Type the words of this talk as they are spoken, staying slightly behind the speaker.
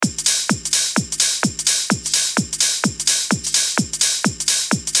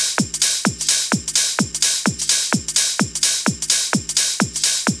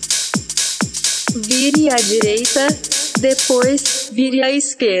à direita, depois vire à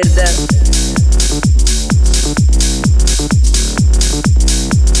esquerda.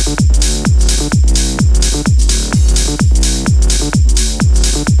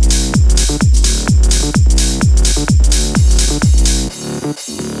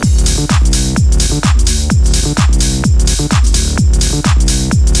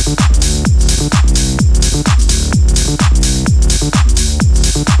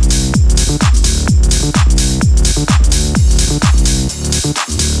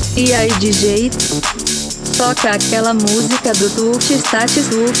 E aí DJ, toca aquela música do Tuts, Tats,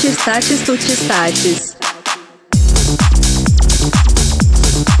 Tuts, Tats, Tuts, Tats.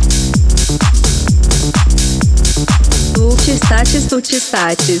 Tuts, Tats, Tuts,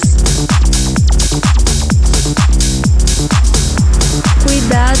 Tats.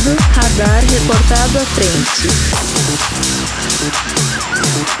 Cuidado, radar reportado à frente.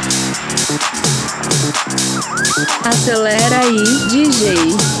 Acelera aí,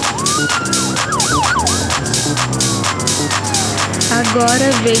 DJ.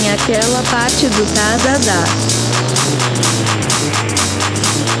 Agora vem aquela parte do tadadá.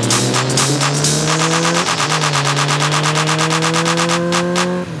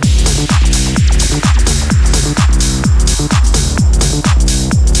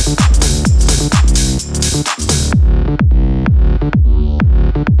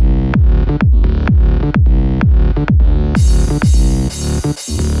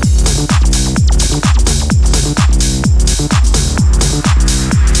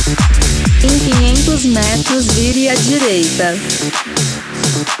 Em 500 metros vire à direita.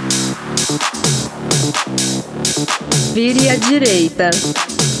 Vire à direita.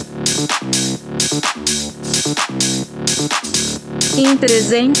 Em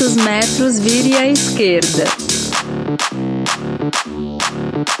 300 metros vire à esquerda.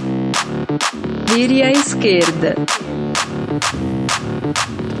 Vire à esquerda.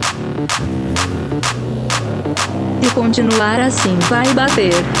 Se continuar assim vai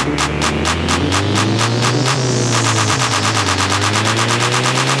bater.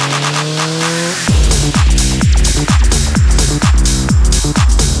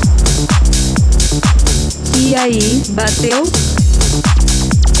 E aí, bateu?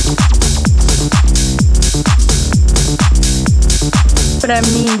 Pra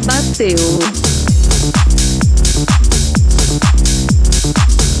mim bateu.